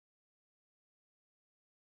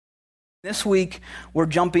This week, we're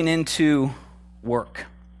jumping into work.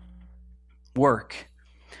 Work.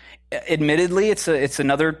 Admittedly, it's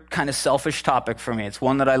another kind of selfish topic for me. It's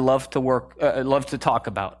one that I love to talk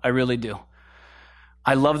about. I really do.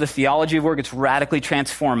 I love the theology of work. It's radically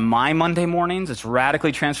transformed my Monday mornings. It's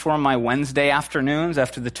radically transformed my Wednesday afternoons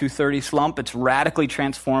after the 2:30 slump. It's radically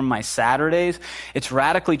transformed my Saturdays. It's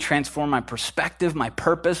radically transformed my perspective, my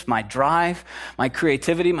purpose, my drive, my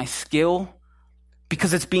creativity, my skill.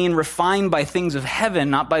 Because it's being refined by things of heaven,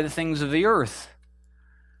 not by the things of the earth.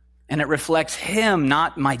 And it reflects him,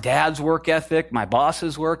 not my dad's work ethic, my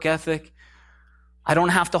boss's work ethic. I don't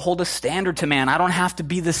have to hold a standard to man. I don't have to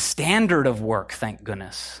be the standard of work, thank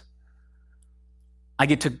goodness. I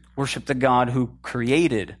get to worship the God who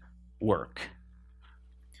created work.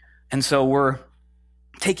 And so we're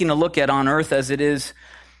taking a look at on earth as it is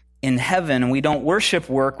in heaven. And we don't worship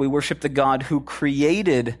work, we worship the God who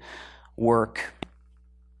created work.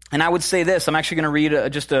 And I would say this, I'm actually going to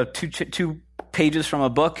read just two pages from a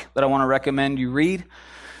book that I want to recommend you read.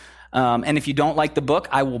 And if you don't like the book,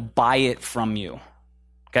 I will buy it from you.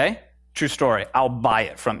 Okay? True story. I'll buy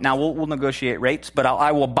it from. Now we'll negotiate rates, but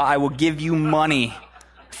I will give you money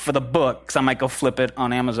for the book because I might go flip it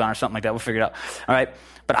on Amazon or something like that. We'll figure it out. All right?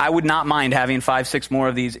 But I would not mind having 5-6 more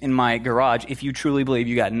of these in my garage if you truly believe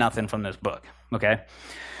you got nothing from this book. Okay?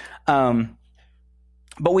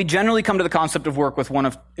 But we generally come to the concept of work with one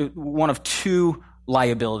of two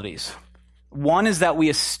liabilities. One is that we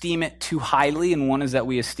esteem it too highly, and one is that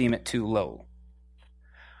we esteem it too low.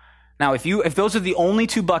 Now, if those are the only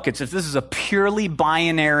two buckets, if this is a purely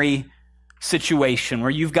binary situation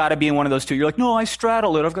where you've got to be in one of those two, you're like, no, I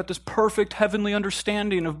straddle it. I've got this perfect heavenly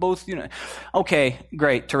understanding of both. Okay,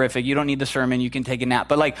 great, terrific. You don't need the sermon. You can take a nap.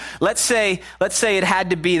 But let's say it had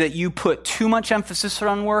to be that you put too much emphasis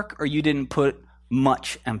on work, or you didn't put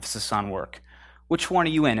much emphasis on work. Which one are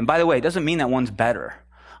you in? And by the way, it doesn't mean that one's better.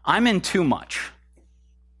 I'm in too much.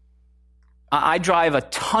 I drive a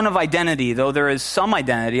ton of identity, though there is some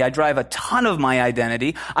identity. I drive a ton of my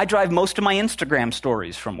identity. I drive most of my Instagram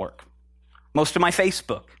stories from work. Most of my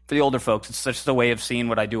Facebook. For the older folks, it's just a way of seeing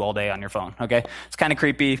what I do all day on your phone, okay? It's kind of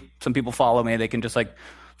creepy. Some people follow me. They can just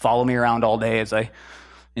follow me around all day as I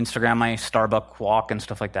Instagram my Starbucks walk and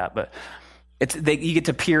stuff like that. But you get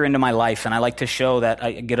to peer into my life, and I like to show that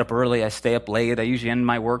I get up early, I stay up late. I usually end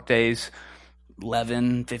my work days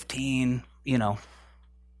 11, 15,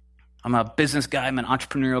 I'm a business guy, I'm an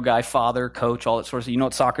entrepreneurial guy, father, coach, all that sort of stuff.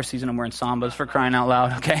 It's soccer season, I'm wearing Sambas for crying out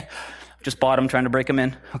loud, okay? Just bought them, trying to break them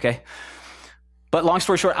in, okay? But long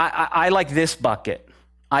story short, I like this bucket.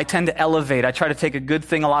 I tend to elevate. I try to take a good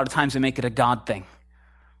thing a lot of times and make it a God thing.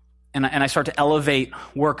 And I start to elevate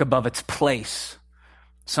work above its place.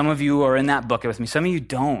 Some of you are in that bucket with me. Some of you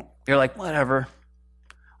don't. You're like, whatever.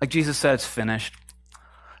 Like Jesus said, it's finished.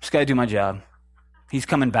 Just got to do my job. He's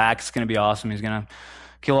coming back. It's going to be awesome. He's going to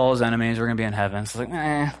kill all his enemies. We're going to be in heaven. So it's like,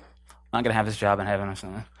 I'm not going to have this job in heaven or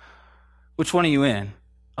something. Which one are you in?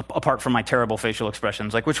 Apart from my terrible facial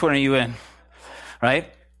expressions. Which one are you in?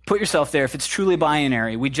 Right? Put yourself there. If it's truly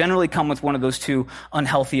binary, we generally come with one of those two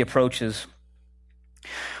unhealthy approaches.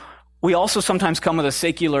 We also sometimes come with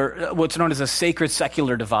what's known as a sacred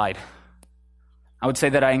secular divide. I would say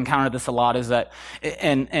that I encounter this a lot, is that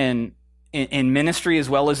in ministry as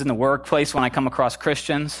well as in the workplace, when I come across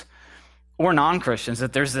Christians or non-Christians,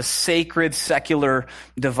 that there's this sacred secular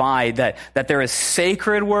divide, that there is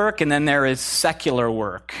sacred work and then there is secular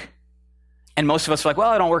work. And most of us are like, well,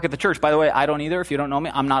 I don't work at the church. By the way, I don't either. If you don't know me,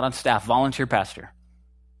 I'm not on staff, volunteer pastor.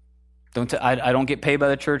 I don't get paid by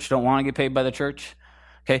the church, don't want to get paid by the church.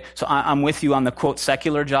 Okay, so I'm with you on the, quote,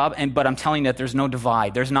 secular job, but I'm telling you that there's no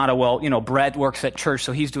divide. There's not Brett works at church,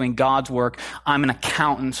 so he's doing God's work. I'm an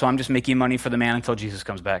accountant, so I'm just making money for the man until Jesus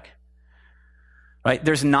comes back. Right?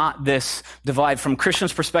 There's not this divide. From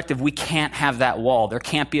Christians' perspective, we can't have that wall. There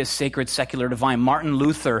can't be a sacred secular divide. Martin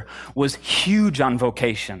Luther was huge on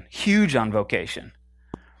vocation.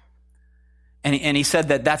 And he said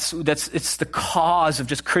that it's the cause of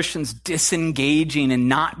just Christians disengaging and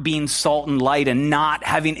not being salt and light and not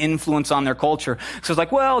having influence on their culture. So it's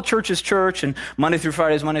like, well, church is church, and Monday through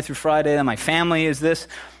Friday is Monday through Friday, and my family is this.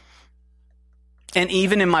 And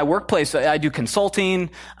even in my workplace, I do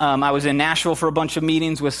consulting. I was in Nashville for a bunch of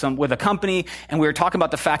meetings with a company, and we were talking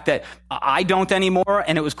about the fact that I don't anymore.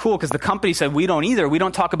 And it was cool because the company said we don't either. We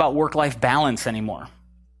don't talk about work-life balance anymore.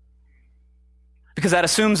 Because that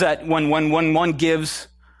assumes that when one gives,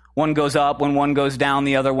 one goes up. When one goes down,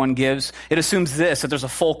 the other one gives. It assumes that there's a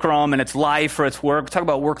fulcrum and it's life or it's work. Talk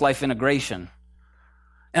about work-life integration.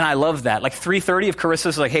 And I love that. 3:30, if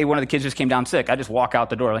Carissa's like, hey, one of the kids just came down sick, I just walk out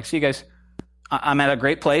the door. See you guys. I'm at a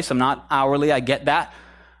great place. I'm not hourly. I get that.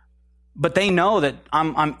 But they know that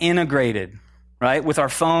I'm integrated, right? With our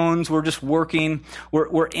phones, we're just working,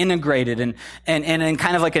 we're integrated. And in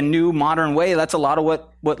kind of like a new modern way, that's a lot of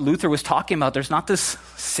what Luther was talking about. There's not this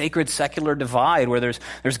sacred secular divide where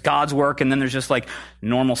there's God's work and then there's just like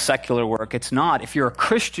normal secular work. It's not. If you're a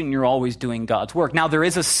Christian, you're always doing God's work. Now, there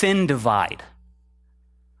is a sin divide.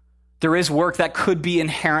 There is work that could be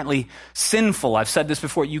inherently sinful. I've said this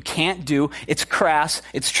before. You can't do, it's crass,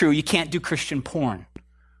 it's true, you can't do Christian porn.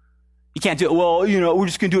 You can't do it, well, we're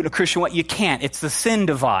just going to do it in a Christian way. You can't. It's the sin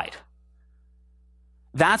divide.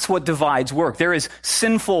 That's what divides work. There is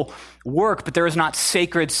sinful work, but there is not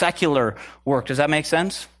sacred secular work. Does that make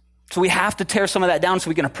sense? So we have to tear some of that down so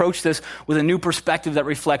we can approach this with a new perspective that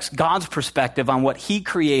reflects God's perspective on what he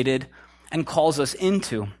created and calls us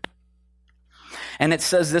into. And it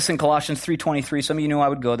says this in Colossians 3:23. Some of you knew I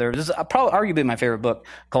would go there. This is probably arguably my favorite book,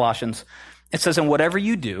 Colossians. It says, and whatever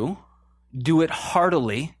you do it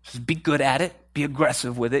heartily. Just be good at it. Be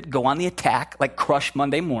aggressive with it. Go on the attack, like crush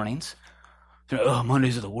Monday mornings. Oh,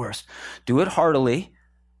 Mondays are the worst. Do it heartily.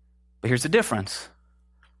 But here's the difference.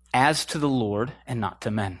 As to the Lord and not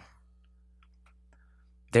to men.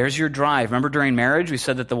 There's your drive. Remember during marriage, we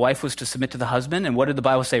said that the wife was to submit to the husband. And what did the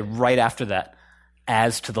Bible say right after that?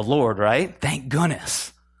 As to the Lord, right? Thank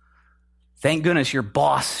goodness. Thank goodness your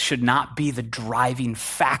boss should not be the driving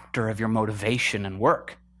factor of your motivation and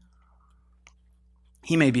work.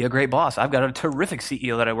 He may be a great boss. I've got a terrific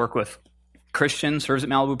CEO that I work with. Christian, serves at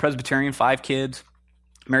Malibu Presbyterian, 5 kids,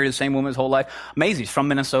 married the same woman his whole life. Amazing. He's from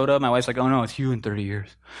Minnesota. My wife's like, oh no, it's you in 30 years,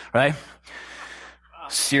 right?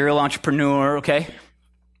 Serial entrepreneur, okay?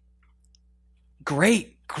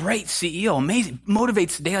 Great CEO, amazing.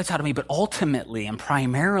 Motivates the daylights out of me, but ultimately and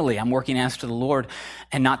primarily I'm working as to the Lord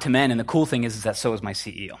and not to men. And the cool thing is that so is my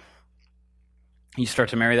CEO. You start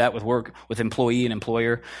to marry that with work, with employee and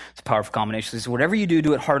employer. It's a powerful combination. So whatever you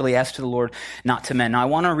do it heartily as to the Lord, not to men. Now I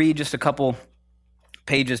want to read just a couple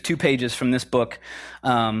pages, 2 pages from this book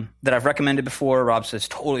that I've recommended before. Rob says,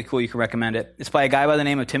 totally cool, you can recommend it. It's by a guy by the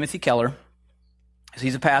name of Timothy Keller.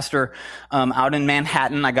 He's a pastor out in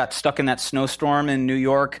Manhattan. I got stuck in that snowstorm in New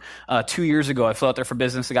York 2 years ago. I flew out there for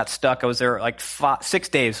business. I got stuck. I was there like 6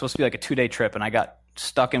 days, supposed to be like a 2-day trip, and I got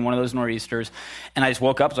stuck in one of those nor'easters. And I just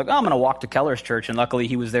woke up. I was like, oh, I'm going to walk to Keller's church. And luckily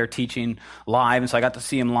he was there teaching live. And so I got to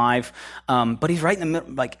see him live. But he's right in the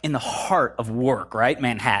middle, like in the heart of work, right?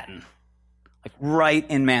 Manhattan, like right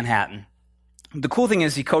in Manhattan. The cool thing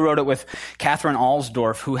is he co-wrote it with Catherine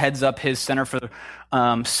Alsdorf, who heads up his Center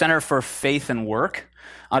for Faith and Work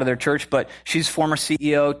out of their church. But she's former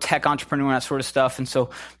CEO, tech entrepreneur, that sort of stuff. And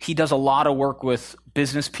so he does a lot of work with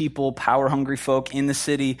business people, power-hungry folk in the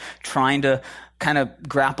city, trying to kind of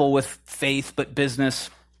grapple with faith, but business.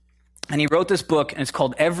 And he wrote this book, and it's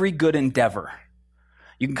called Every Good Endeavor.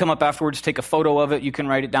 You can come up afterwards, take a photo of it. You can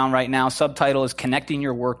write it down right now. Subtitle is Connecting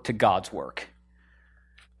Your Work to God's Work.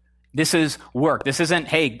 This is work. This isn't,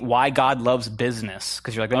 hey, why God loves business.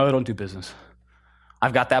 Because you're like, oh, I don't do business.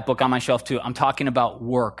 I've got that book on my shelf too. I'm talking about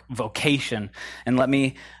work, vocation. And let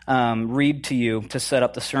me read to you to set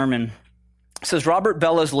up the sermon. It says, Robert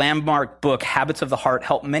Bella's landmark book, Habits of the Heart,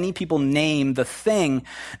 helped many people name the thing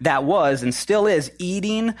that was and still is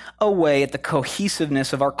eating away at the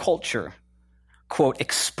cohesiveness of our culture. Quote,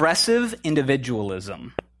 expressive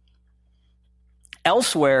individualism.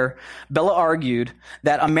 Elsewhere, Bella argued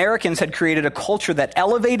that Americans had created a culture that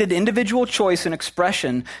elevated individual choice and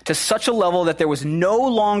expression to such a level that there was no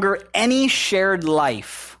longer any shared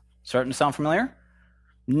life. Starting to sound familiar?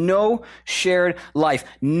 No shared life.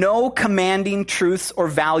 No commanding truths or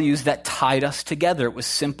values that tied us together. It was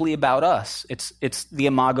simply about us. It's the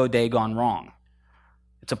Imago Dei gone wrong.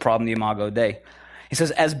 It's a problem, the Imago Dei. He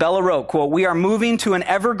says, as Bella wrote, quote, we are moving to an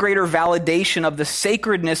ever greater validation of the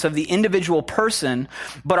sacredness of the individual person,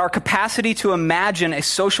 but our capacity to imagine a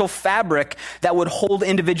social fabric that would hold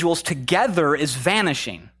individuals together is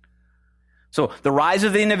vanishing. So the rise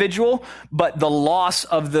of the individual, but the loss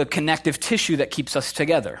of the connective tissue that keeps us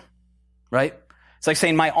together, right? It's like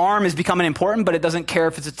saying my arm is becoming important, but it doesn't care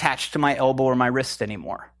if it's attached to my elbow or my wrist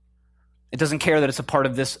anymore. It doesn't care that it's a part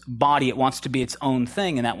of this body. It wants to be its own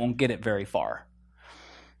thing, and that won't get it very far.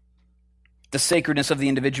 The sacredness of the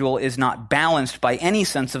individual is not balanced by any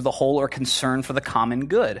sense of the whole or concern for the common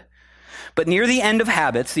good. But near the end of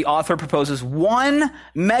Habits, the author proposes one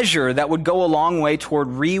measure that would go a long way toward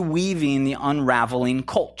reweaving the unraveling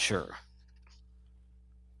culture.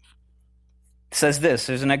 It says this,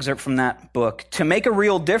 there's an excerpt from that book. To make a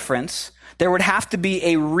real difference, there would have to be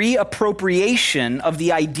a reappropriation of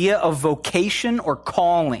the idea of vocation or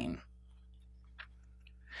calling.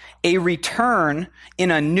 A return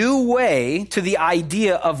in a new way to the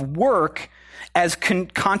idea of work as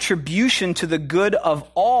contribution to the good of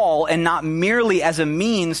all and not merely as a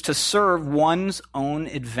means to serve one's own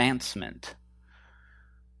advancement.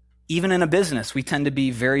 Even in a business, we tend to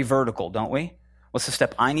be very vertical, don't we? What's the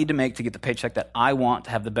step I need to make to get the paycheck that I want,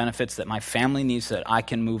 to have the benefits that my family needs so that I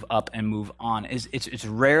can move up and move on? It's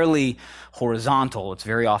rarely horizontal. It's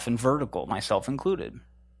very often vertical, myself included.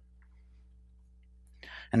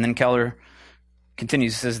 And then Keller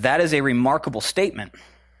continues, he says, that is a remarkable statement.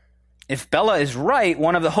 If Bella is right,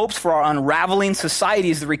 one of the hopes for our unraveling society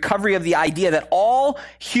is the recovery of the idea that all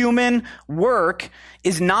human work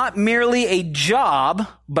is not merely a job,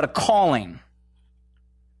 but a calling.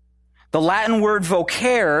 The Latin word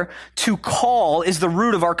vocare, to call, is the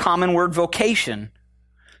root of our common word vocation.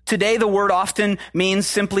 Today, the word often means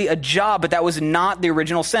simply a job, but that was not the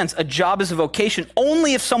original sense. A job is a vocation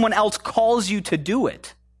only if someone else calls you to do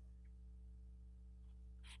it.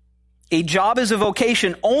 A job is a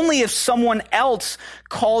vocation only if someone else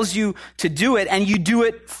calls you to do it and you do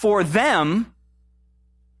it for them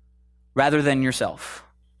rather than yourself.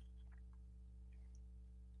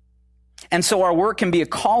 And so our work can be a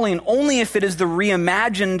calling only if it is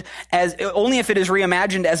reimagined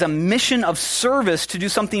as a mission of service to do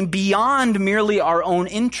something beyond merely our own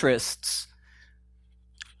interests.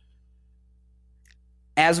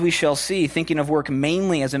 As we shall see, thinking of work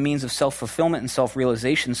mainly as a means of self-fulfillment and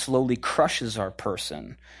self-realization slowly crushes our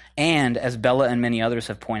person and, as Bella and many others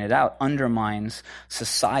have pointed out, undermines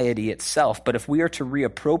society itself. But if we are to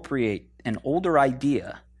reappropriate an older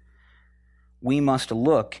idea, we must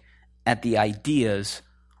look at the idea's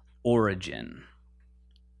origin.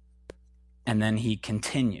 And then he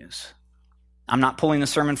continues. I'm not pulling the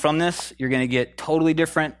sermon from this. You're going to get totally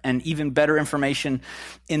different and even better information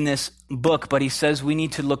in this book. But he says we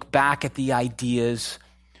need to look back at the idea's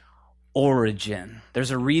origin.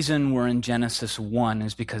 There's a reason we're in Genesis 1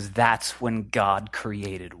 is because that's when God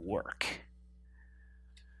created work.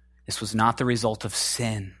 This was not the result of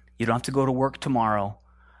sin. You don't have to go to work tomorrow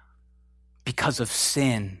because of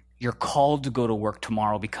sin. You're called to go to work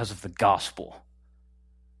tomorrow because of the gospel.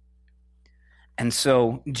 And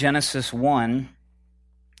so Genesis 1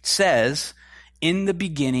 says, in the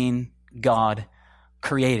beginning, God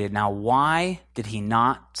created. Now, why did he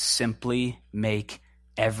not simply make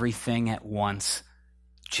everything at once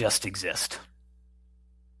just exist?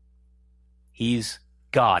 He's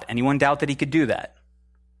God. Anyone doubt that he could do that?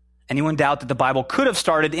 Anyone doubt that the Bible could have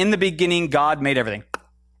started, in the beginning, God made everything?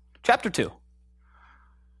 Chapter 2.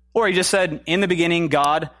 Or he just said, in the beginning,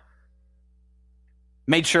 God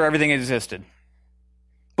made sure everything existed.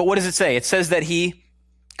 But what does it say? It says that he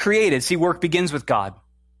created. See, work begins with God.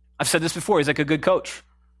 I've said this before. He's like a good coach.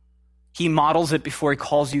 He models it before he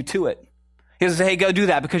calls you to it. He doesn't say, hey, go do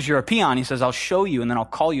that because you're a peon. He says, I'll show you, and then I'll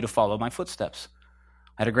call you to follow my footsteps.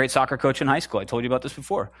 I had a great soccer coach in high school. I told you about this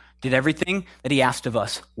before. Did everything that he asked of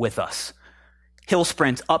us with us. Hill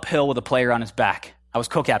sprints uphill with a player on his back. I was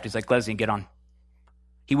co-captain. He's like, Leslie, get on.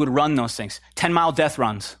 He would run those things. 10-mile death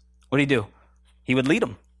runs. What did he do? He would lead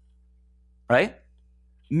them. Right?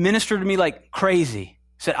 Ministered to me like crazy.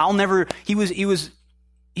 Said, I'll never, he was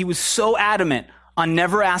so adamant on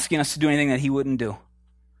never asking us to do anything that he wouldn't do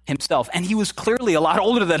himself. And he was clearly a lot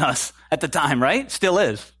older than us at the time, right? Still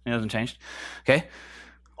is. It hasn't changed. Okay?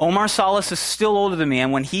 Omar Salas is still older than me.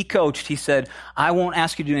 And when he coached, he said, I won't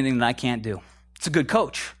ask you to do anything that I can't do. It's a good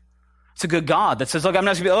coach. It's a good God that says, look, I'm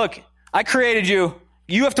not going to be, look, I created you.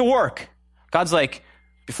 You have to work. God's like,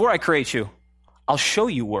 before I create you, I'll show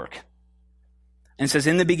you work. And it says,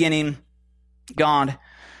 in the beginning, God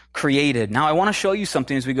created. Now, I want to show you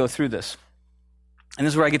something as we go through this. And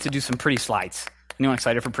this is where I get to do some pretty slides. Anyone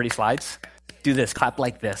excited for pretty slides? Do this. Clap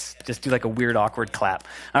like this. Just do like a weird, awkward clap.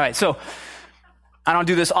 All right, so I don't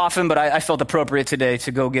do this often, but I felt appropriate today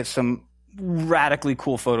to go get some radically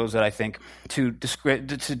cool photos that I think to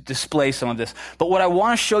display some of this. But what I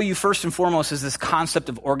want to show you first and foremost is this concept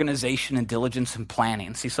of organization and diligence and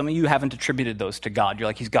planning. See, some of you haven't attributed those to God. You're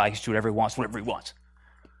like, he's God, he's do whatever he wants, whatever he wants.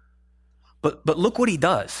 But look what he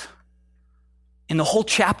does. In the whole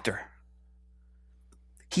chapter,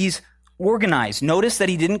 he's organized. Notice that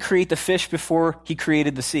he didn't create the fish before he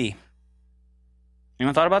created the sea.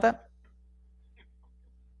 Anyone thought about that?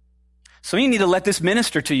 So you need to let this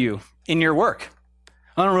minister to you in your work.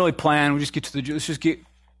 I don't really plan. We just get to the, let's just get,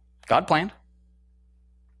 God planned.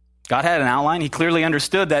 God had an outline. He clearly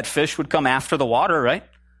understood that fish would come after the water, right?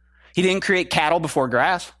 He didn't create cattle before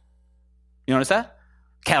grass. You notice that?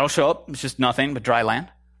 Cattle show up. It's just nothing but dry land.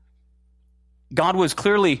 God was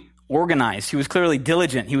clearly organized. He was clearly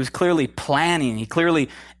diligent. He was clearly planning. He clearly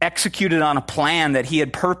executed on a plan that he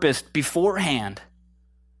had purposed beforehand.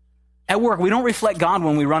 At work, we don't reflect God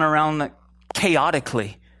when we run around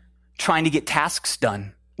chaotically trying to get tasks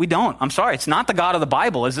done. We don't. I'm sorry. It's not the God of the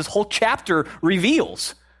Bible, as this whole chapter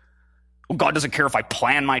reveals. Well, God doesn't care if I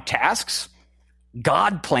plan my tasks.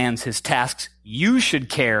 God plans his tasks. You should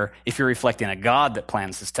care if you're reflecting a God that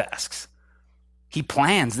plans his tasks. He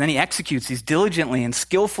plans, and then he executes these diligently and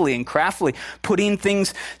skillfully and craftily, putting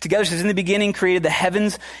things together. It says, in the beginning created the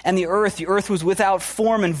heavens and the earth. The earth was without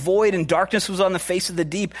form and void, and darkness was on the face of the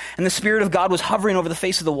deep. And the Spirit of God was hovering over the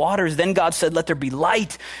face of the waters. Then God said, let there be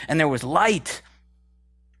light, and there was light.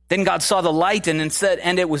 Then God saw the light and said,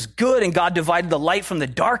 and it was good, and God divided the light from the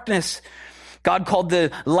darkness. God called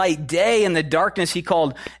the light day, and the darkness he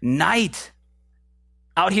called night.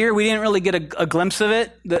 Out here, we didn't really get a glimpse of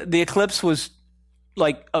it. The eclipse was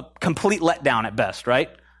like a complete letdown at best, right?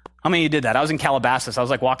 How many of you did that? I was in Calabasas. I was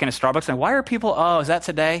like walking to Starbucks and why are people, is that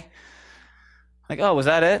today? Like, was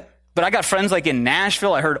that it? But I got friends like in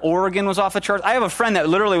Nashville. I heard Oregon was off the charts. I have a friend that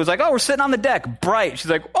literally was like, we're sitting on the deck, bright. She's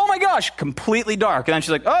like, oh my gosh, completely dark. And then she's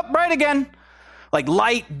like, bright again. Like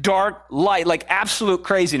light, dark, light, like absolute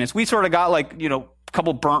craziness. We sort of got like, a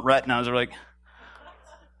couple burnt retinas or like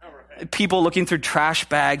people looking through trash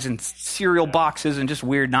bags and cereal boxes and just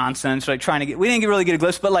weird nonsense, like we didn't really get a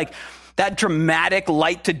glimpse, but like that dramatic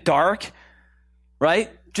light to dark, right?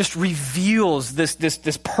 Just reveals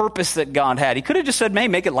this purpose that God had. He could have just said,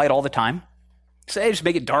 make it light all the time. Say, just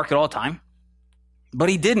make it dark at all time. But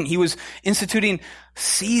he didn't. He was instituting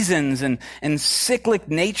seasons and cyclic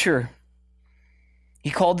nature. He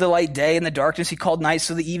called the light day, and the darkness he called night,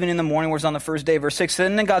 so the evening and the morning was on the first day. Verse 6,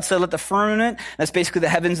 and then God said, let the firmament, that's basically the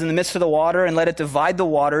heavens in the midst of the water, and let it divide the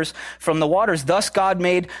waters from the waters. Thus God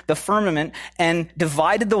made the firmament and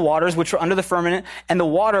divided the waters which were under the firmament and the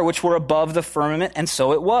water which were above the firmament, and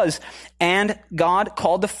so it was. And God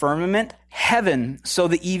called the firmament heaven. So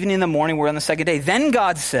the evening and the morning were on the second day. Then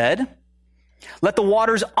God said, let the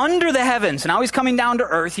waters under the heavens. Now he's coming down to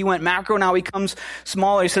earth. He went macro. Now he comes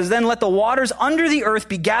smaller. He says, then let the waters under the earth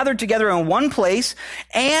be gathered together in one place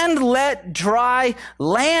and let dry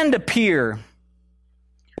land appear.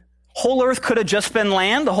 Whole earth could have just been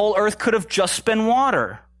land. The whole earth could have just been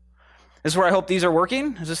water. This is where I hope these are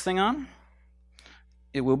working. Is this thing on?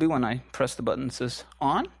 It will be when I press the button that says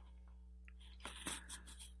on.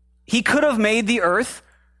 He could have made the earth.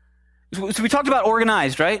 So we talked about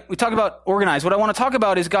organized, right? We talked about organized. What I want to talk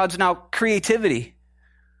about is God's now creativity.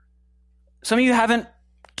 Some of you haven't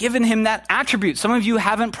given him that attribute. Some of you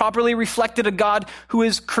haven't properly reflected a God who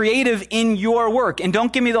is creative in your work. And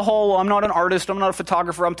don't give me the whole, I'm not an artist, I'm not a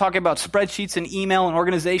photographer. I'm talking about spreadsheets and email and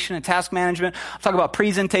organization and task management. I'm talking about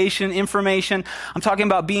presentation, information. I'm talking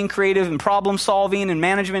about being creative and problem solving and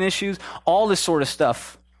management issues, all this sort of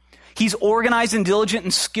stuff. He's organized and diligent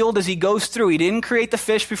and skilled as he goes through. He didn't create the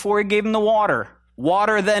fish before he gave him the water.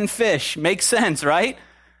 Water, then fish. Makes sense, right?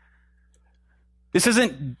 This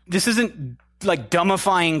isn't like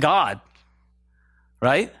dumbifying God,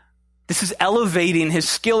 right? This is elevating his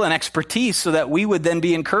skill and expertise so that we would then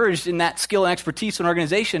be encouraged in that skill and expertise and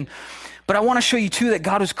organization. But I want to show you too that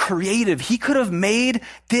God is creative. He could have made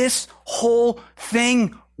this whole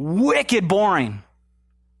thing wicked boring.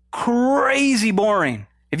 Crazy boring.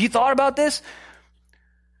 Have you thought about this?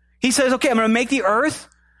 He says, okay, I'm going to make the earth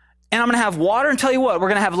and I'm going to have water. And tell you what, we're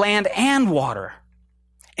going to have land and water.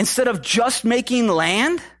 Instead of just making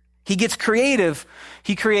land, he gets creative.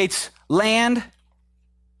 He creates land.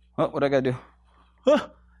 What I got to do?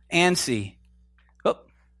 And sea.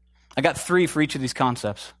 I got 3 for each of these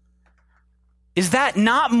concepts. Is that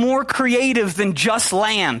not more creative than just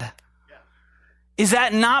land? Is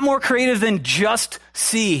that not more creative than just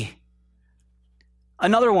sea?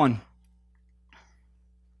 Another one.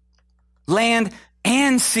 Land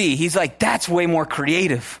and sea. He's like, that's way more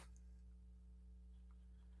creative.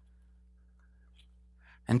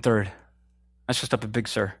 And third, that's just up at Big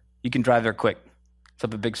Sur. You can drive there quick. It's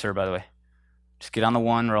up at Big Sur, by the way. Just get on the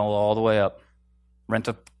one, roll all the way up. Rent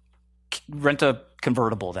a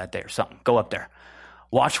convertible that day or something. Go up there.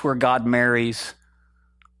 Watch where God marries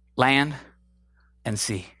land and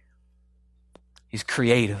sea. He's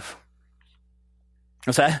creative.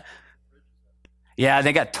 What's that? Yeah,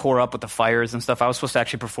 they got tore up with the fires and stuff. I was supposed to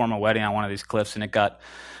actually perform a wedding on one of these cliffs, and it got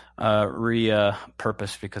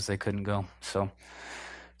repurposed because they couldn't go. So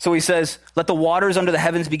he says, let the waters under the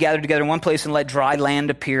heavens be gathered together in one place and let dry land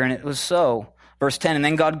appear. And it was so. Verse 10, and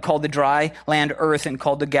then God called the dry land earth and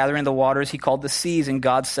called the gathering of the waters. He called the seas, and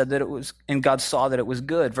God said that it was, and God saw that it was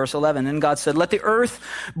good. Verse 11, then God said, let the earth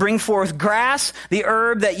bring forth grass, the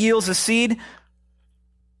herb that yields a seed.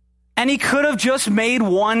 And he could have just made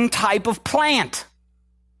one type of plant.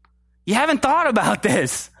 You haven't thought about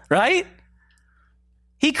this, right?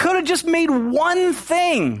 He could have just made one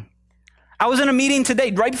thing. I was in a meeting today,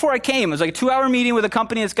 right before I came. It was like a 2-hour meeting with a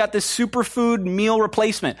company that's got this superfood meal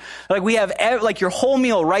replacement. Like we have like your whole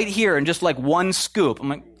meal right here and just like one scoop. I'm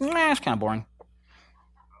like, it's kind of boring.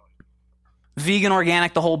 Vegan,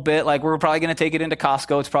 organic, the whole bit. Like we're probably going to take it into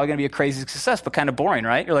Costco. It's probably going to be a crazy success, but kind of boring,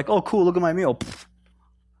 right? You're like, oh, cool, look at my meal. Pfft.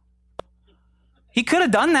 He could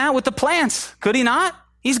have done that with the plants. Could he not?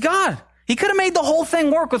 He's God. He could have made the whole thing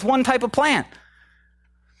work with one type of plant.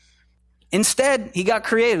 Instead, he got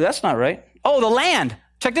creative. That's not right. Oh, the land.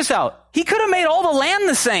 Check this out. He could have made all the land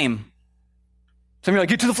the same. Some of you are like,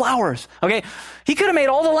 get to the flowers. Okay. He could have made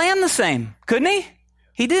all the land the same. Couldn't he?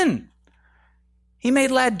 He didn't. He made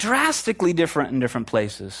land drastically different in different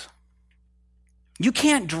places. You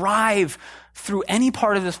can't drive through any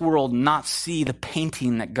part of this world and not see the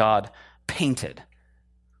painting that God painted.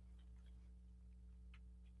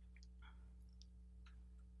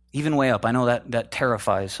 Even way up. I know that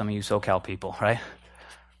terrifies some of you SoCal people, right?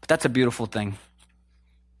 But that's a beautiful thing.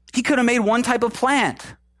 He could have made one type of plant.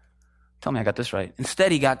 Tell me I got this right.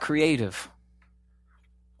 Instead, he got creative.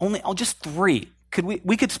 Just 3.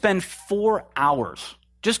 We could spend 4 hours.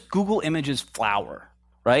 Just Google images flower,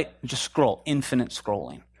 right? And just scroll, infinite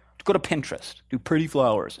scrolling. Go to Pinterest, do pretty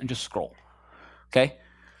flowers, and just scroll. Okay?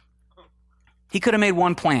 He could have made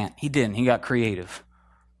one plant. He didn't. He got creative.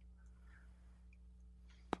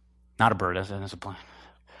 Not a bird, that's a plant.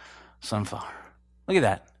 Sunflower. Look at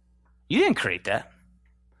that. You didn't create that.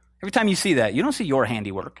 Every time you see that, you don't see your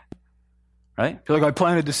handiwork. Right? You're like, I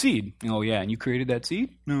planted the seed. Oh, yeah, and you created that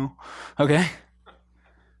seed? No. Okay.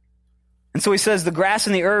 And so he says the grass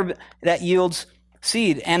and the herb that yields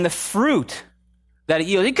seed and the fruit that it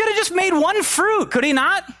yields. He could have just made one fruit, could he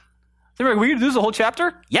not? They're like, we going to do this the whole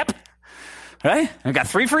chapter? Yep. Right? I got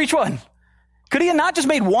 3 for each one. Could he have not just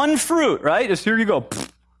made one fruit, right? Just here you go.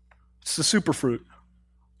 It's the super fruit.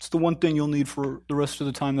 It's the one thing you'll need for the rest of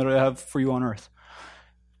the time that I have for you on earth.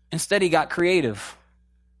 Instead, he got creative.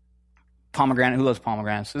 Pomegranate. Who loves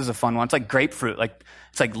pomegranates? This is a fun one. It's like grapefruit.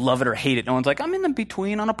 It's like love it or hate it. No one's like, I'm in the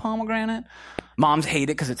between on a pomegranate. Moms hate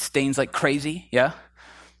it because it stains like crazy. Yeah?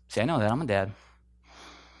 See, I know that. I'm a dad.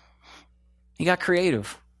 He got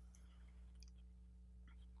creative.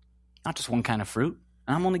 Not just one kind of fruit.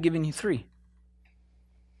 And I'm only giving you 3.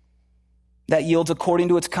 That yields according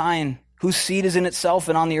to its kind, whose seed is in itself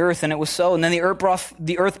and on the earth, and it was so. And then the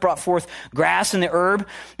earth brought forth grass and the herb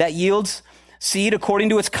that yields seed according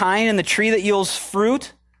to its kind, and the tree that yields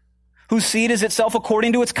fruit, whose seed is itself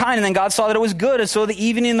according to its kind. And then God saw that it was good. And so the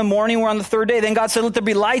evening and the morning were on the 3rd day. Then God said, let there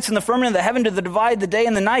be lights in the firmament of the heaven to divide the day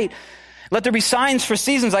and the night. Let there be signs for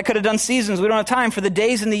seasons. I could have done seasons. We don't have time for the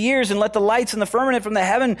days and the years. And let the lights in the firmament from the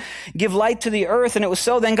heaven give light to the earth. And it was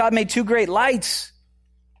so. Then God made 2 great lights.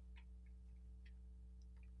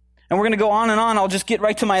 And we're going to go on and on. I'll just get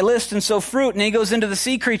right to my list. And so fruit, and he goes into the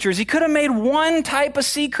sea creatures. He could have made one type of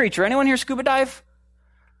sea creature. Anyone here scuba dive?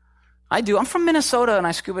 I do. I'm from Minnesota and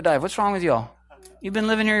I scuba dive. What's wrong with y'all? You've been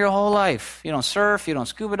living here your whole life. You don't surf, you don't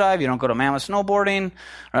scuba dive, you don't go to Mammoth snowboarding,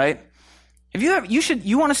 right? If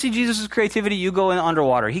you want to see Jesus' creativity, you go in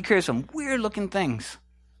underwater. He created some weird looking things.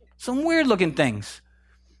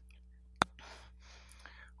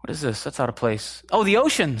 What is this? That's out of place. Oh, the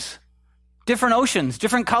oceans. Different oceans,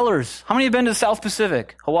 different colors. How many have been to the South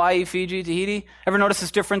Pacific? Hawaii, Fiji, Tahiti? Ever notice it's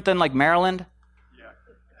different than like Maryland?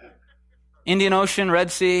 Yeah. Indian Ocean, Red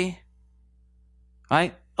Sea.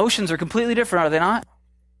 Right? Oceans are completely different, are they not?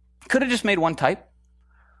 Could have just made one type.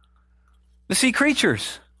 The sea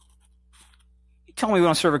creatures. You tell me we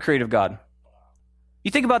don't serve a creative God. You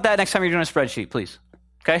think about that next time you're doing a spreadsheet, please.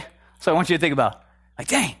 Okay? So I want you to think about. Like,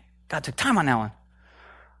 dang, God took time on that one.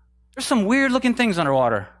 There's some weird looking things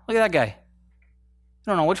underwater. Look at that guy. I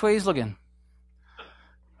don't know which way he's looking.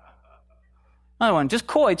 Another one, just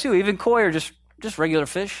koi too. Even koi are just regular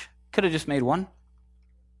fish. Could have just made one.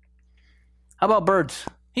 How about birds?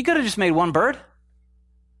 He could have just made one bird.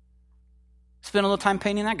 Spend a little time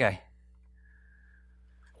painting that guy.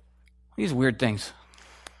 These weird things.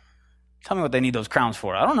 Tell me what they need those crowns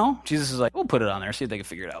for. I don't know. Jesus is like, we'll put it on there, see if they can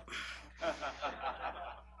figure it out.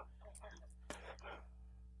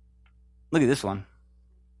 Look at this one.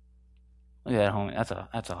 Look at that, homie.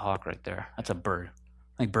 That's a hawk right there. That's a bird.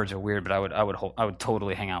 I think birds are weird, but I would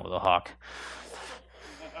totally hang out with a hawk.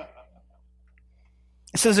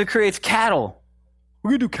 It says it creates cattle. We're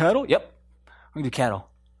gonna do cattle? Yep. We're gonna do cattle.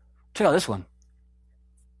 Check out this one.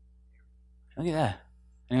 Look at that.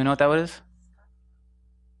 Anyone know what that is?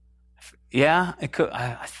 Yeah, it could.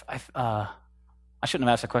 I shouldn't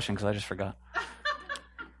have asked that question because I just forgot.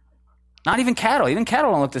 Not even cattle. Even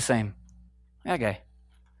cattle don't look the same. That guy.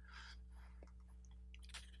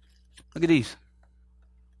 Look at these.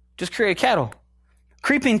 Just create cattle.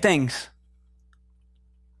 Creeping things.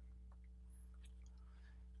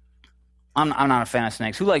 I'm not a fan of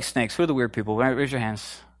snakes. Who likes snakes? Who are the weird people? Raise your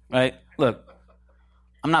hands. Right? Look,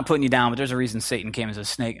 I'm not putting you down, but there's a reason Satan came as a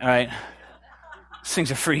snake. All right? These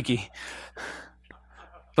things are freaky.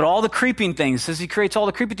 But all the creeping things, says he creates all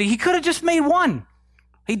the creepy things. He could have just made one.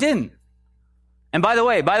 He didn't. And by the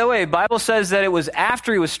way, Bible says that it was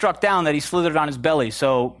after he was struck down that he slithered on his belly.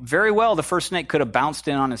 So very well, the first snake could have bounced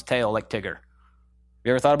in on his tail like Tigger.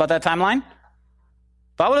 You ever thought about that timeline?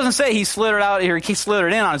 Bible doesn't say he slithered out here. He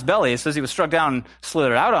slithered in on his belly. It says he was struck down and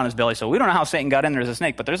slithered out on his belly. So we don't know how Satan got in there as a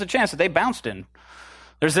snake, but there's a chance that they bounced in.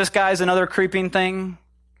 There's this guy's another creeping thing.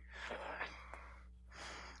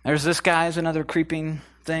 There's this guy's another creeping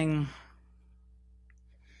thing.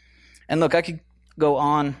 And look, I could go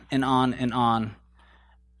on and on and on.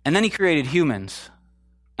 And then he created humans.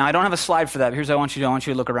 Now, I don't have a slide for that, but here's what I want you to do. I want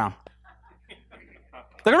you to look around.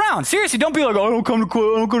 Look around. Seriously, don't be like, oh, I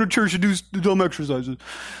don't go to church to do dumb exercises.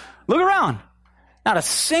 Look around. Not a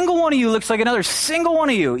single one of you looks like another single one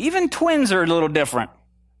of you. Even twins are a little different,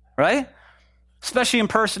 right? Especially in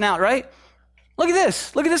personality, right? Look at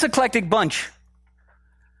this. Look at this eclectic bunch.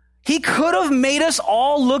 He could have made us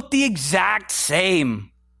all look the exact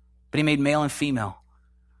same, but he made male and female.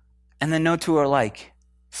 And then no two are alike.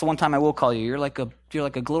 So one time I will call you. You're like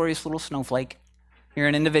a glorious little snowflake. You're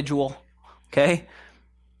an individual, okay?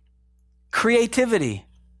 Creativity.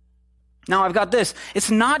 Now I've got this. It's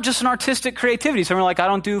not just an artistic creativity. Some are like, I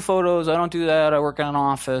don't do photos. I don't do that. I work in an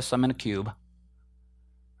office. I'm in a cube,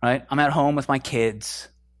 right? I'm at home with my kids.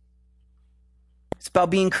 It's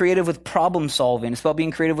about being creative with problem solving. It's about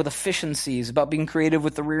being creative with efficiencies. It's about being creative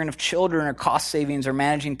with the rearing of children or cost savings or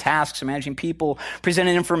managing tasks or managing people,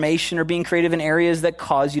 presenting information or being creative in areas that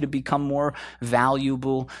cause you to become more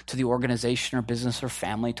valuable to the organization or business or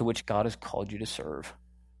family to which God has called you to serve.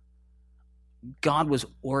 God was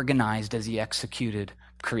organized as he executed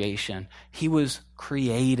creation. He was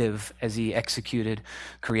creative as he executed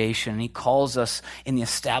creation. And he calls us in the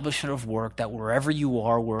establishment of work that wherever you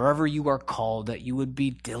are called, that you would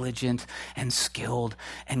be diligent and skilled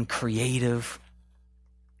and creative.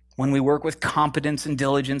 When we work with competence and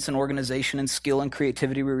diligence and organization and skill and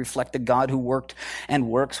creativity, we reflect the God who worked and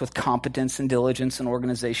works with competence and diligence and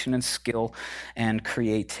organization and skill and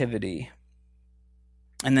creativity.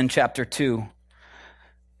 And then chapter 2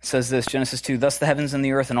 says this, Genesis 2, thus the heavens and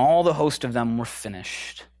the earth and all the host of them were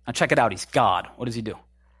finished. Now check it out. He's God. What does he do?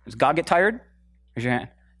 Does God get tired? Raise your hand.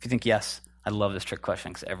 If you think yes, I love this trick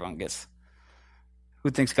question because everyone gets.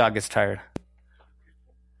 Who thinks God gets tired?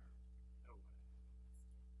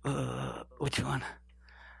 Which one?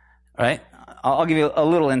 All right. I'll give you a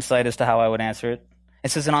little insight as to how I would answer it. It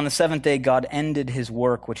says, and on the seventh day, God ended his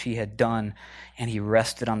work which he had done, and he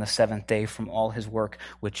rested on the seventh day from all his work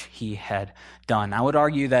which he had done. I would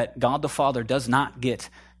argue that God the Father does not get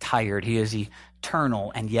tired. He is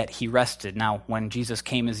eternal, and yet he rested. Now, when Jesus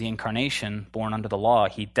came as the incarnation, born under the law,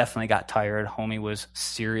 he definitely got tired. Homie was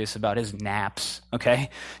serious about his naps, okay?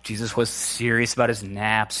 Jesus was serious about his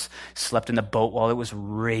naps, slept in the boat while it was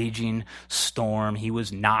raging storm. He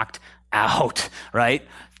was knocked out, right?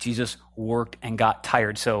 Jesus worked and got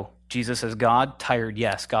tired. So Jesus as God, tired,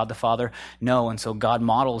 yes. God the Father, no. And so God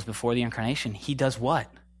models before the incarnation. He does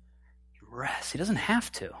what? He rests. He doesn't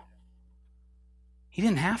have to. He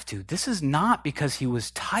didn't have to. This is not because he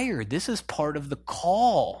was tired. This is part of the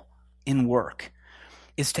call in work,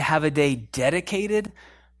 is to have a day dedicated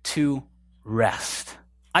to rest.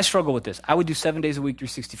 I struggle with this. I would do 7 days a week,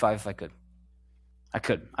 365 if I could.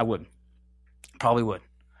 I would. Probably would.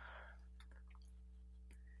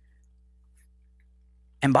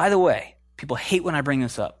 And by the way, people hate when I bring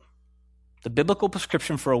this up. The biblical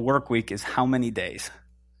prescription for a work week is how many days?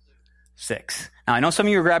 6. Now, I know some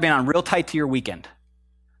of you are grabbing on real tight to your weekend,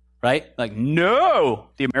 right? Like, no,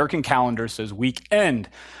 the American calendar says weekend.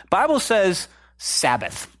 Bible says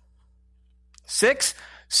Sabbath. 6,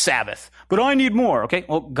 Sabbath. But I need more, okay?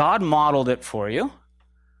 Well, God modeled it for you.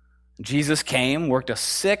 Jesus came, worked a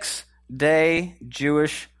 6-day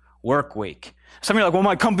Jewish work week. Some of you are like, well,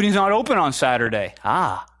 my company's not open on Saturday.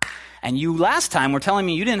 And you last time were telling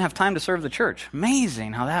me you didn't have time to serve the church.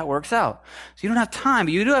 Amazing how that works out. So you don't have time,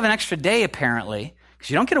 but you do have an extra day apparently, because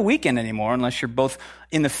you don't get a weekend anymore unless you're both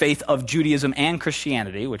in the faith of Judaism and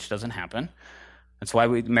Christianity, which doesn't happen. That's why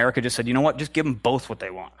America just said, you know what, just give them both what they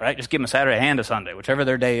want, right? Just give them a Saturday and a Sunday. Whichever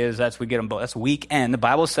their day is, we get them both. That's weekend. The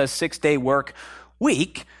Bible says 6-day work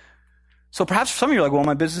week. So perhaps some of you are like, well,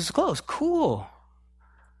 my business is closed. Cool.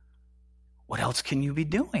 What else can you be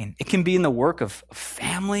doing? It can be in the work of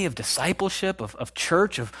family, of discipleship, of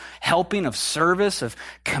church, of helping, of service, of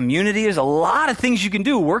community. There's a lot of things you can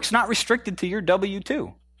do. Work's not restricted to your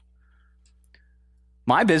W-2.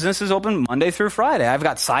 My business is open Monday through Friday. I've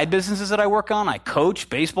got side businesses that I work on. I coach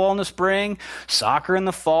baseball in the spring, soccer in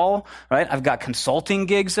the fall, right? I've got consulting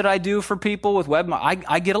gigs that I do for people with web.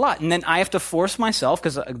 I get a lot. And then I have to force myself,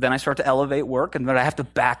 because then I start to elevate work, and then I have to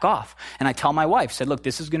back off. And I tell my wife, said, look,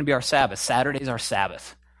 this is going to be our Sabbath. Saturday's our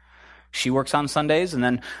Sabbath. She works on Sundays, and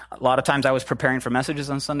then a lot of times I was preparing for messages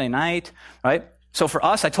on Sunday night, right? So for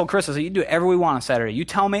us, I told Chris, I said, you do whatever we want on Saturday. You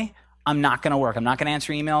tell me. I'm not going to work. I'm not going to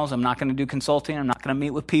answer emails. I'm not going to do consulting. I'm not going to meet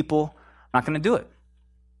with people. I'm not going to do it.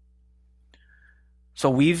 So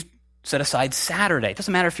we've set aside Saturday. It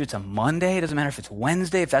doesn't matter if it's a Monday. It doesn't matter if it's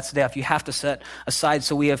Wednesday. If that's the day off, you have to set aside.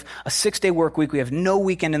 So we have a 6-day work week. We have no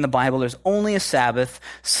weekend in the Bible. There's only a Sabbath.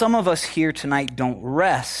 Some of us here tonight don't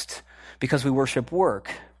rest because we worship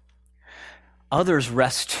work. Others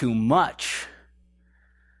rest too much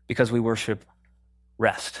because we worship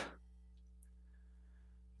rest.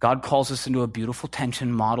 God calls us into a beautiful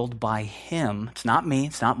tension modeled by him. It's not me.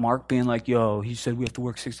 It's not Mark being like, yo, he said we have to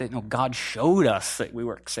work 6 days. No, God showed us that we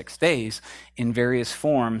work 6 days in various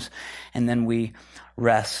forms, and then we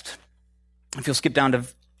rest. If you'll skip down to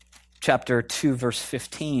chapter 2, verse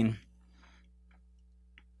 15,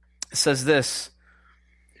 it says this,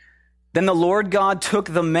 then the Lord God took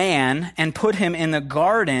the man and put him in the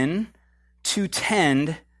garden to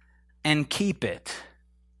tend and keep it.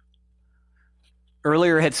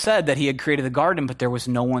 Earlier had said that he had created the garden, but there was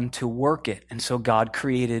no one to work it. And so God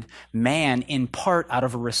created man in part out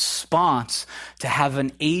of a response to have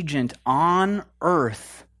an agent on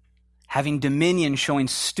earth having dominion, showing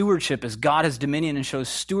stewardship as God has dominion and shows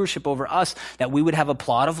stewardship over us, that we would have a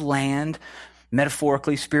plot of land,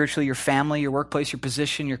 metaphorically, spiritually, your family, your workplace, your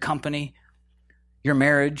position, your company, your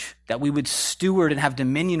marriage, that we would steward and have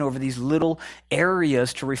dominion over these little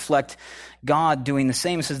areas to reflect God doing the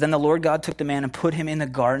same. It says, then the Lord God took the man and put him in the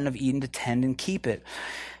Garden of Eden to tend and keep it.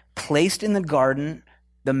 Placed in the garden,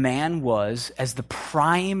 the man was as the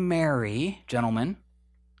primary, gentlemen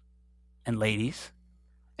and ladies,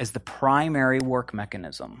 as the primary work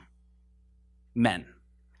mechanism. Men.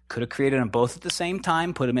 Could have created them both at the same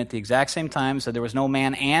time, put them at the exact same time, so there was no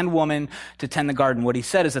man and woman to tend the garden. What he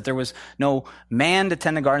said is that there was no man to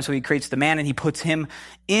tend the garden, so he creates the man and he puts him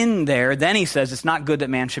in there. Then he says it's not good that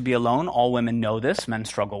man should be alone. All women know this. Men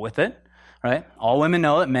struggle with it, right? All women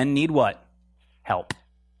know that men need what? Help.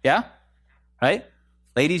 Yeah? Right?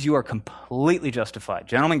 Ladies, you are completely justified.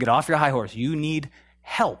 Gentlemen, get off your high horse. You need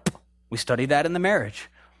help. We studied that in the marriage.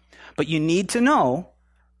 But you need to know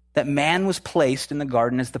that man was placed in the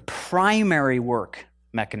garden as the primary work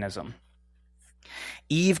mechanism.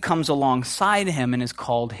 Eve comes alongside him and is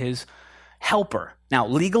called his helper. Now,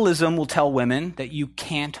 legalism will tell women that you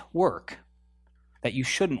can't work, that you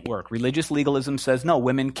shouldn't work. Religious legalism says, no,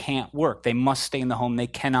 women can't work. They must stay in the home. They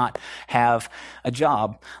cannot have a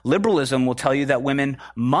job. Liberalism will tell you that women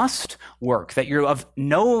must work, that you're of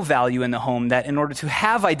no value in the home, that in order to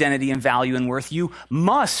have identity and value and worth, you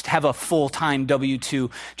must have a full-time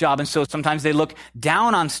W-2 job. And so sometimes they look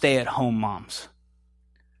down on stay-at-home moms.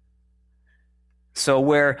 So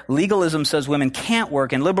where legalism says women can't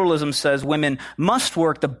work and liberalism says women must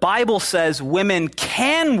work, the Bible says women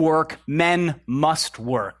can work, men must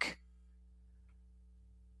work.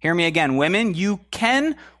 Hear me again. Women, you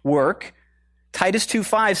can work. Titus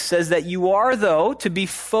 2:5 says that you are, though, to be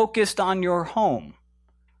focused on your home.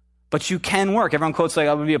 But you can work. Everyone quotes like,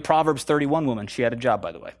 I would be a Proverbs 31 woman. She had a job,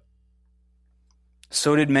 by the way.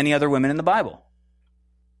 So did many other women in the Bible.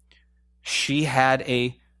 She had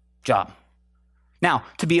a job. Now,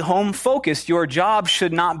 to be home focused, your job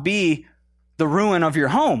should not be the ruin of your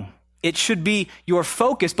home. It should be your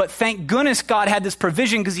focus. But thank goodness God had this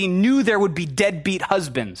provision because he knew there would be deadbeat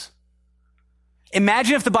husbands.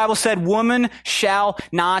 Imagine if the Bible said, woman shall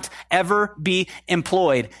not ever be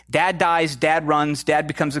employed. Dad dies, dad runs, dad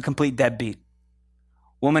becomes a complete deadbeat.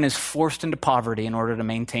 Woman is forced into poverty in order to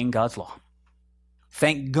maintain God's law.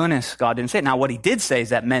 Thank goodness God didn't say it. Now, what he did say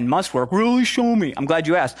is that men must work. Really show me. I'm glad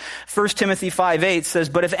you asked. 1 Timothy 5:8 says,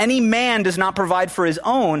 but if any man does not provide for his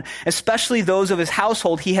own, especially those of his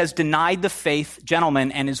household, he has denied the faith,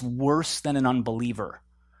 gentlemen, and is worse than an unbeliever.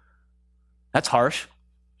 That's harsh.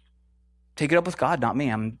 Take it up with God, not me.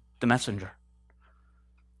 I'm the messenger.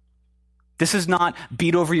 This is not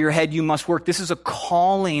beat over your head, you must work. This is a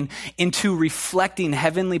calling into reflecting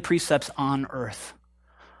heavenly precepts on earth.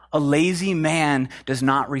 A lazy man does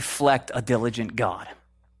not reflect a diligent God.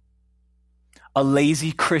 A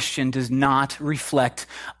lazy Christian does not reflect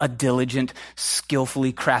a diligent,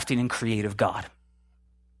 skillfully crafting and creative God.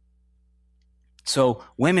 So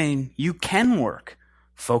women, you can work.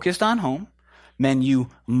 Focused on home. Men, you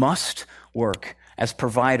must work. as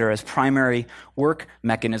provider, as primary work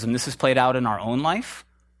mechanism. This is played out in our own life.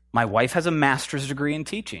 My wife has a master's degree in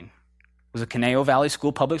teaching. Was a Conejo Valley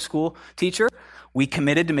School, public school teacher. We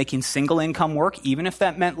committed to making single income work, even if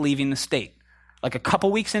that meant leaving the state. Like a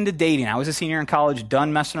couple weeks into dating, I was a senior in college,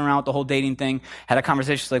 done messing around with the whole dating thing, had a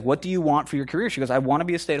conversation. She's like, what do you want for your career? She goes, I want to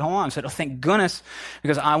be a stay-at-home mom. I said, oh, thank goodness,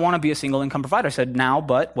 because I want to be a single income provider. I said, now,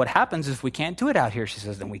 but what happens if we can't do it out here? She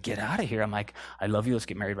says, then we get out of here. I'm like, I love you, let's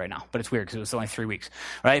get married right now. But it's weird because it was only 3 weeks,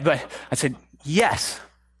 right? But I said, yes,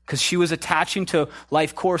 because she was attaching to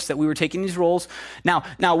life course that we were taking these roles. Now,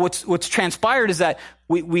 what's transpired is that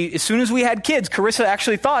we as soon as we had kids, Carissa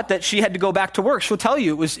actually thought that she had to go back to work. She'll tell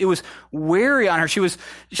you it was weary on her. She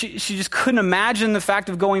just couldn't imagine the fact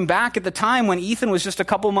of going back at the time when Ethan was just a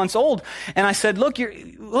couple months old. And I said, look,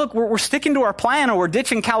 we're sticking to our plan, or we're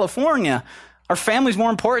ditching California. Our family's more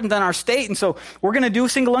important than our state, and so we're going to do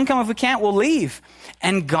single income. If we can't, we'll leave.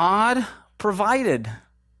 And God provided.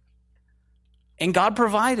 And God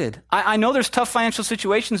provided. I know there's tough financial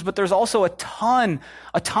situations, but there's also a ton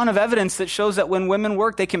of evidence that shows that when women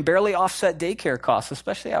work, they can barely offset daycare costs,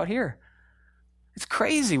 especially out here. It's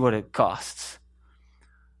crazy what it costs.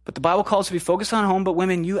 But the Bible calls us to be focused on home, but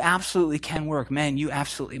women, you absolutely can work. Men, you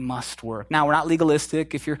absolutely must work. Now, we're not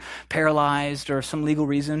legalistic. If you're paralyzed or some legal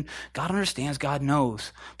reason, God understands, God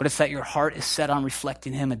knows. But it's that your heart is set on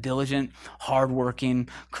reflecting him, a diligent, hardworking,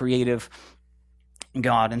 creative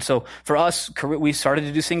God. And so for us, we started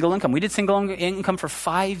to do single income. We did single income for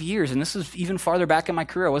 5 years. And this is even farther back in my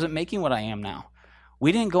career. I wasn't making what I am now.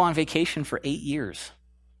 We didn't go on vacation for 8 years.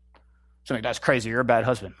 Somebody, that's crazy. You're a bad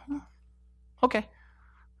husband. Okay.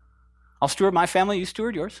 I'll steward my family. You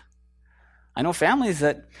steward yours. I know families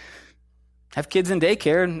that have kids in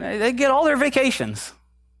daycare and they get all their vacations.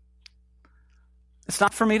 It's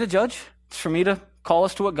not for me to judge. It's for me to call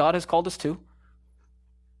us to what God has called us to.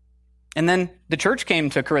 And then the church came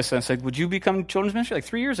to Carissa and said, would you become children's ministry? Like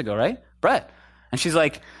 3 years ago, right? Brett. And she's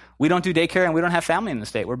like, we don't do daycare and we don't have family in the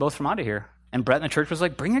state. We're both from out of here. And Brett and the church was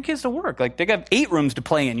like, bring your kids to work. Like, they got 8 rooms to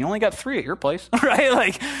play in. You only got 3 at your place, right?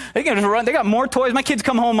 Like, they can just run. They got more toys. My kids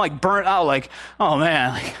come home like burnt out. Like, oh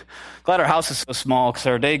man, like, glad our house is so small because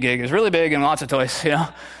our day gig is really big and lots of toys, you know?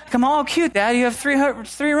 Come on, cute, Dad. You have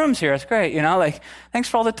 3 rooms here. That's great, you know? Like, thanks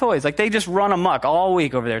for all the toys. Like, they just run amok all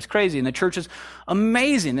week over there. It's crazy. And the church is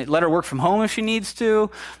amazing. They let her work from home if she needs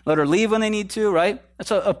to, let her leave when they need to, right?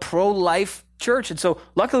 That's a pro-life church. And so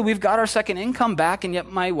luckily we've got our second income back, and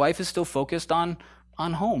yet my wife is still focused on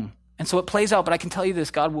home. And so it plays out, but I can tell you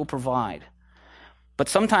this, God will provide. But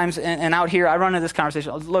sometimes, and out here, I run into this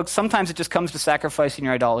conversation, look, sometimes it just comes to sacrificing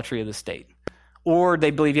your idolatry of the state. Or they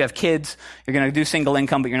believe you have kids, you're going to do single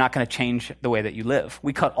income, but you're not going to change the way that you live.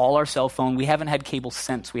 We cut all our cell phone. We haven't had cable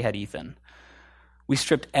since we had Ethan. We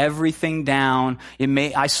stripped everything down.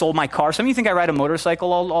 I sold my car. Some of you think I ride a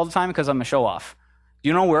motorcycle all the time because I'm a show-off. Do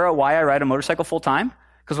you know why I ride a motorcycle full time?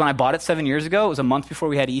 Because when I bought it 7 years ago, it was a month before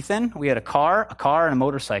we had Ethan. We had a car, and a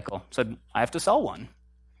motorcycle. So I have to sell one.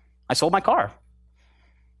 I sold my car.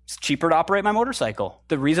 It's cheaper to operate my motorcycle.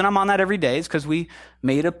 The reason I'm on that every day is because we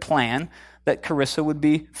made a plan that Carissa would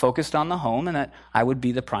be focused on the home and that I would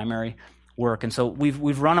be the primary work. And so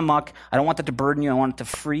we've run amok. I don't want that to burden you. I want it to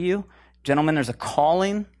free you. Gentlemen, there's a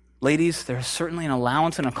calling. Ladies, there's certainly an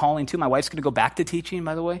allowance and a calling too. My wife's going to go back to teaching,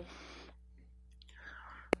 by the way.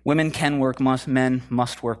 Women can work, men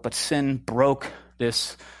must work, but sin broke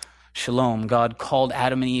this shalom. God called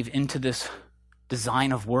Adam and Eve into this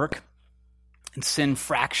design of work, and sin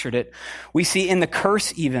fractured it. We see in the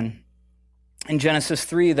curse even, in Genesis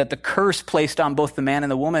 3, that the curse placed on both the man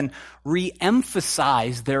and the woman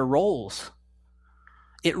re-emphasized their roles.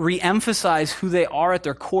 It re-emphasized who they are at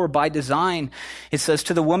their core by design. It says,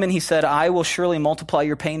 to the woman, he said, I will surely multiply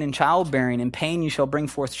your pain in childbearing. In pain you shall bring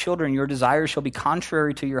forth children. Your desires shall be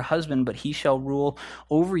contrary to your husband, but he shall rule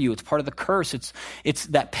over you. It's part of the curse. It's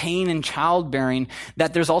that pain in childbearing,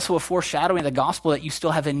 that there's also a foreshadowing of the gospel that you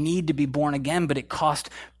still have a need to be born again, but it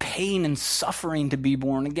cost pain and suffering to be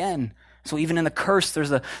born again. So even in the curse,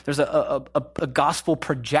 there's a gospel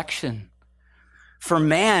projection. For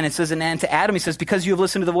man, it says, and to Adam, he says, because you have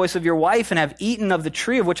listened to the voice of your wife and have eaten of the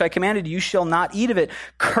tree of which I commanded you, shall not eat of it.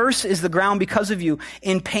 Curse is the ground because of you.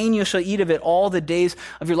 In pain you shall eat of it all the days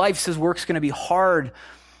of your life. He says work's going to be hard.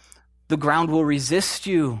 The ground will resist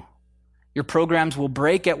you. Your programs will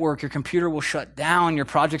break at work. Your computer will shut down. Your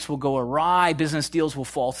projects will go awry. Business deals will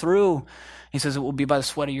fall through. He says it will be by the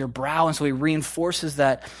sweat of your brow. And so he reinforces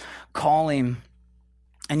that calling.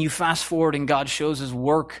 And you fast forward and God shows his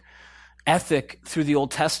work ethic through the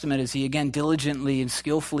Old Testament as he again diligently and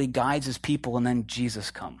skillfully guides his people, and then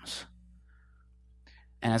Jesus comes.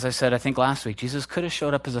 And as I said, I think last week, Jesus could have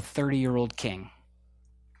showed up as a 30-year-old king.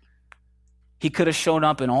 He could have shown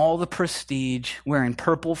up in all the prestige, wearing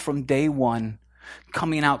purple from day one,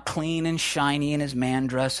 coming out clean and shiny in his man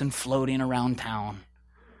dress and floating around town.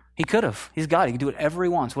 He could have. He's God. He could do whatever he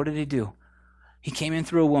wants. What did he do? He came in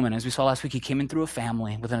through a woman. As we saw last week, he came in through a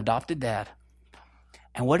family with an adopted dad.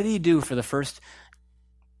 And what did he do for the first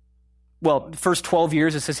 12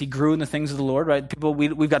 years? It says he grew in the things of the Lord, right? People,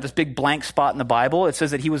 we've got this big blank spot in the Bible. It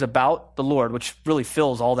says that he was about the Lord, which really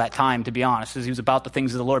fills all that time, to be honest. It says he was about the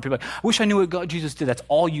things of the Lord. People are like, I wish I knew what God, Jesus did. That's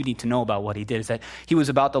all you need to know about what he did, is that he was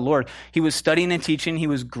about the Lord. He was studying and teaching. He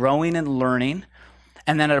was growing and learning.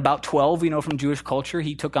 And then at about 12, from Jewish culture,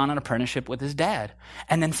 he took on an apprenticeship with his dad.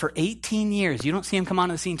 And then for 18 years, you don't see him come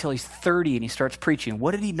onto the scene until he's 30 and he starts preaching.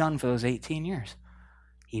 What had he done for those 18 years?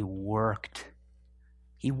 He worked.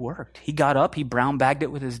 He worked. He got up. He brown bagged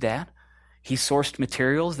it with his dad. He sourced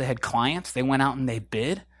materials. They had clients. They went out and they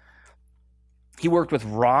bid. He worked with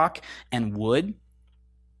rock and wood.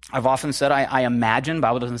 I've often said, I imagine,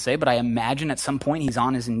 Bible doesn't say, but I imagine at some point he's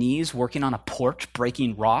on his knees working on a porch,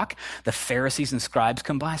 breaking rock. The Pharisees and scribes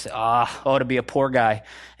come by and say, to be a poor guy.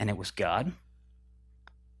 And it was God.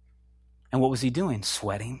 And what was he doing?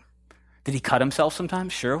 Sweating. Did he cut himself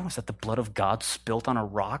sometimes? Sure. Was that the blood of God spilt on a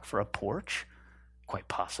rock for a porch? Quite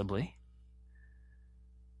possibly.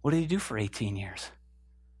 What did he do for 18 years?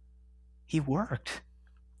 He worked.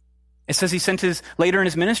 It says later in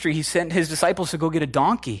his ministry, he sent his disciples to go get a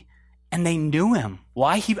donkey, and they knew him.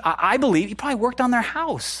 Why? I believe he probably worked on their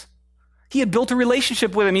house. He had built a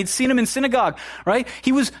relationship with him. He'd seen him in synagogue, right?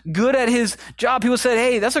 He was good at his job. People said,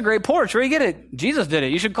 hey, that's a great porch. Where do you get it? Jesus did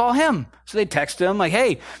it. You should call him. So they'd text him like,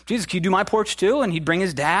 hey, Jesus, can you do my porch too? And he'd bring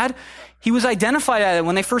his dad. He was identified at it.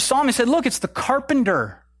 When they first saw him, he said, look, it's the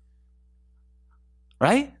carpenter,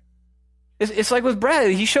 right? It's like with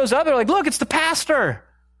Brad. He shows up, they're like, look, it's the pastor.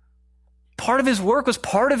 Part of his work was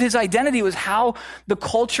part of his identity, was how the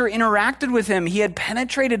culture interacted with him. He had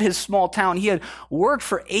penetrated his small town. He had worked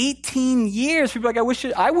for 18 years. People are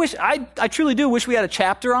like, I truly do wish we had a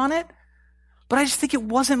chapter on it, but I just think it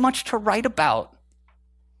wasn't much to write about.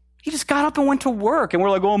 He just got up and went to work, and we're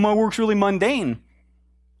like, oh, my work's really mundane.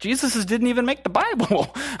 Jesus didn't even make the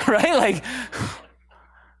Bible, right? Like,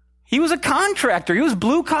 he was a contractor. He was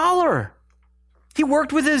blue collar. He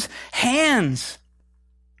worked with his hands.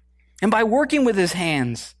 And by working with his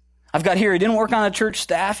hands, I've got here, he didn't work on a church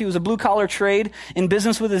staff. He was a blue-collar trade in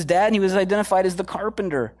business with his dad, and he was identified as the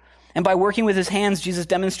carpenter. And by working with his hands, Jesus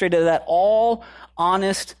demonstrated that all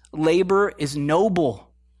honest labor is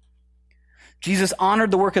noble. Jesus honored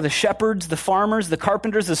the work of the shepherds, the farmers, the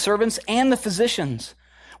carpenters, the servants, and the physicians.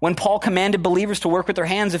 When Paul commanded believers to work with their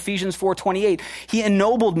hands, Ephesians 4:28, he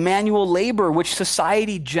ennobled manual labor, which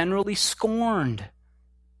society generally scorned.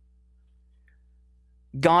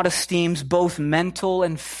 God esteems both mental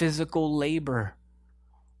and physical labor,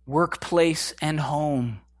 workplace and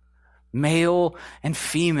home, male and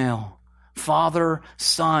female, father,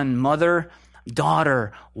 son, mother,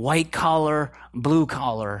 daughter, white collar, blue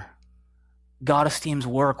collar. God esteems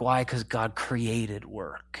work. Why? Because God created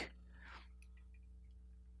work.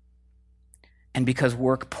 And because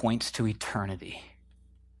work points to eternity.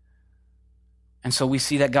 And so we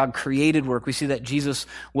see that God created work. We see that Jesus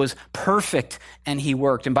was perfect and he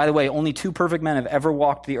worked. And by the way, only two perfect men have ever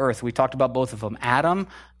walked the earth. We talked about both of them, Adam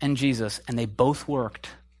and Jesus, and they both worked.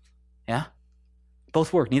 Yeah?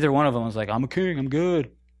 Both worked. Neither one of them was like, I'm a king, I'm good.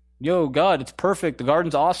 Yo, God, it's perfect. The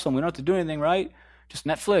garden's awesome. We don't have to do anything, right? Just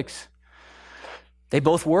Netflix. They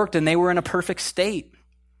both worked and they were in a perfect state.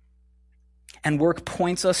 And work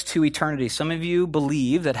points us to eternity. Some of you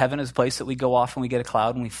believe that heaven is a place that we go off and we get a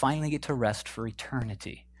cloud and we finally get to rest for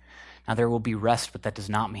eternity. Now, there will be rest, but that does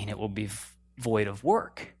not mean it will be void of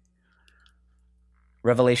work.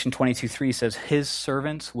 Revelation 22:3 says, his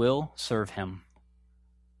servants will serve him.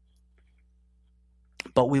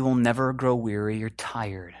 But we will never grow weary or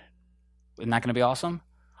tired. Isn't that going to be awesome?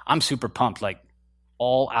 I'm super pumped, like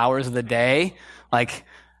all hours of the day. Like,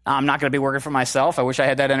 I'm not going to be working for myself. I wish I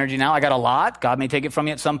had that energy now. I got a lot. God may take it from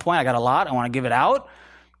me at some point. I got a lot. I want to give it out.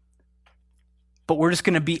 But we're just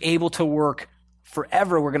going to be able to work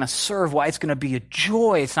forever. We're going to serve. Why? It's going to be a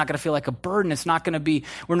joy. It's not going to feel like a burden. It's not going to be,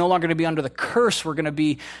 we're no longer going to be under the curse. We're going to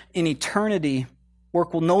be in eternity.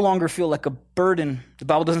 Work will no longer feel like a burden. The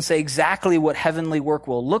Bible doesn't say exactly what heavenly work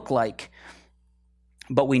will look like,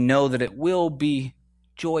 but we know that it will be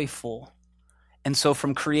joyful. And so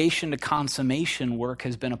from creation to consummation, work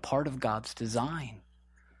has been a part of God's design.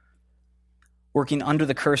 Working under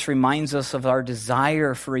the curse reminds us of our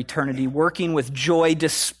desire for eternity. Working with joy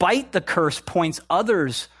despite the curse points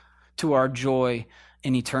others to our joy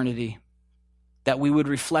in eternity. That we would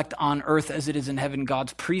reflect on earth as it is in heaven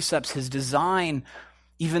God's precepts, his design,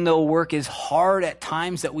 Even though work is hard at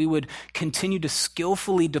times, that we would continue to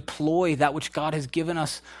skillfully deploy that which God has given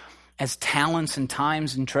us as talents and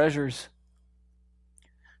times and treasures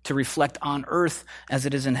to reflect on earth as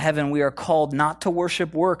it is in heaven. We are called not to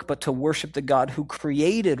worship work, but to worship the God who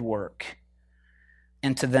created work,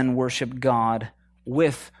 and to then worship God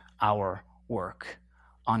with our work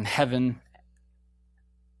on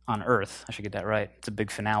earth. I should get that right. It's a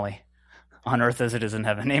big finale. On earth as it is in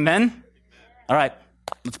heaven. Amen? All right,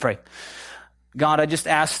 let's pray. God, I just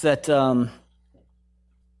ask that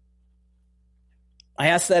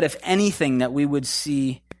if anything, that we would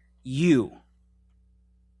see you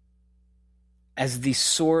as the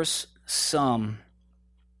source sum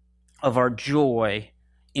of our joy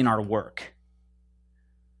in our work.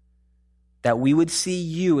 That we would see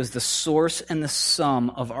you as the source and the sum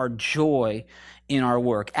of our joy in our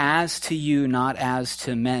work, as to you, not as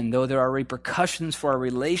to men. Though there are repercussions for our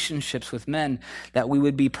relationships with men, that we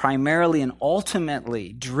would be primarily and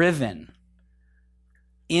ultimately driven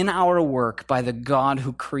in our work by the God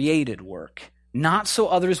who created work, not so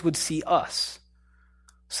others would see us,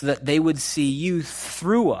 so that they would see you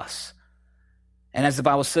through us. And as the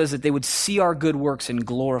Bible says, that they would see our good works and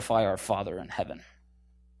glorify our Father in heaven.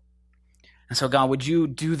 And so, God, would you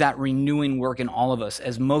do that renewing work in all of us,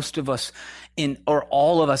 as most of us or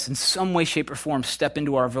all of us in some way, shape, or form step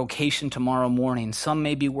into our vocation tomorrow morning. Some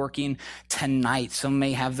may be working tonight. Some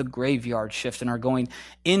may have the graveyard shift and are going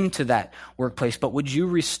into that workplace. But would you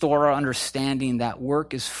restore our understanding that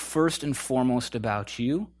work is first and foremost about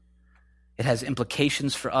you? It has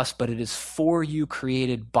implications for us, but it is for you,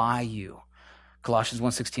 created by you. Colossians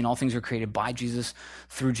 1:16, all things are created by Jesus,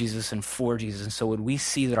 through Jesus, and for Jesus. And so would we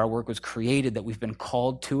see that our work was created, that we've been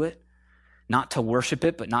called to it, not to worship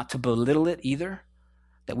it, but not to belittle it either,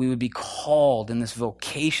 that we would be called in this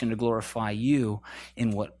vocation to glorify you in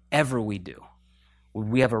whatever we do. Would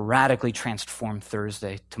we have a radically transformed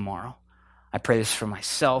Thursday tomorrow? I pray this for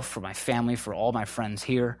myself, for my family, for all my friends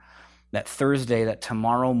here, that Thursday, that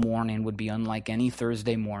tomorrow morning would be unlike any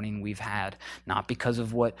Thursday morning we've had, not because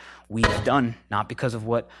of what we've done, not because of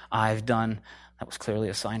what I've done. That was clearly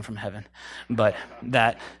a sign from heaven. But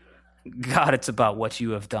that, God, it's about what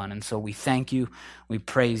you have done. And so we thank you, we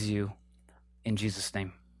praise you. In Jesus'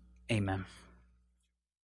 name, amen.